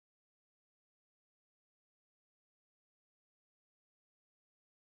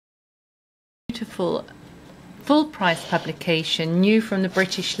beautiful full-price publication, new from the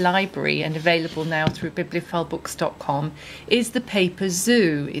British Library and available now through bibliophileBooks.com, is the paper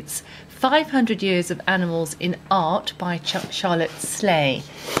Zoo. It's 500 Years of Animals in Art by Charlotte Sleigh.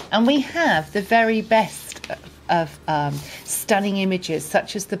 And we have the very best of stunning images,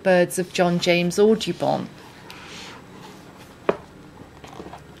 such as the birds of John James Audubon,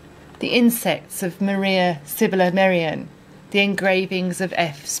 the insects of Maria Sybilla Merian, the engravings of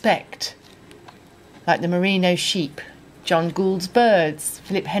F. Specht, like the merino sheep, John Gould's birds,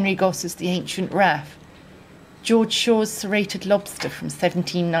 Philip Henry Gosse's The Ancient Wraffe, George Shaw's serrated lobster from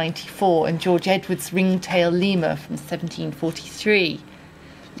 1794, and George Edwards' ringtail lemur from 1743.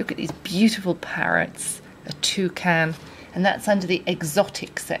 Look at these beautiful parrots, a toucan, and that's under the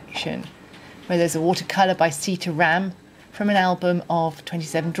exotic section, where there's a watercolour by Sita Ram from an album of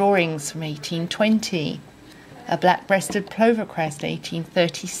 27 drawings from 1820. A black-breasted plovercrest,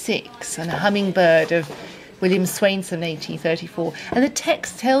 1836, and a hummingbird of William Swainson, 1834. And the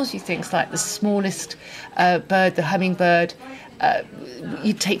text tells you things like the smallest bird, the hummingbird,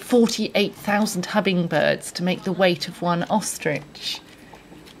 you'd take 48,000 hummingbirds to make the weight of one ostrich.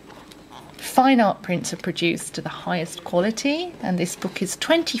 Fine art prints are produced to the highest quality, and this book is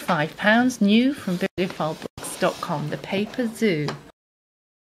 £25, new from bibliophileBooks.com, the paper Zoo.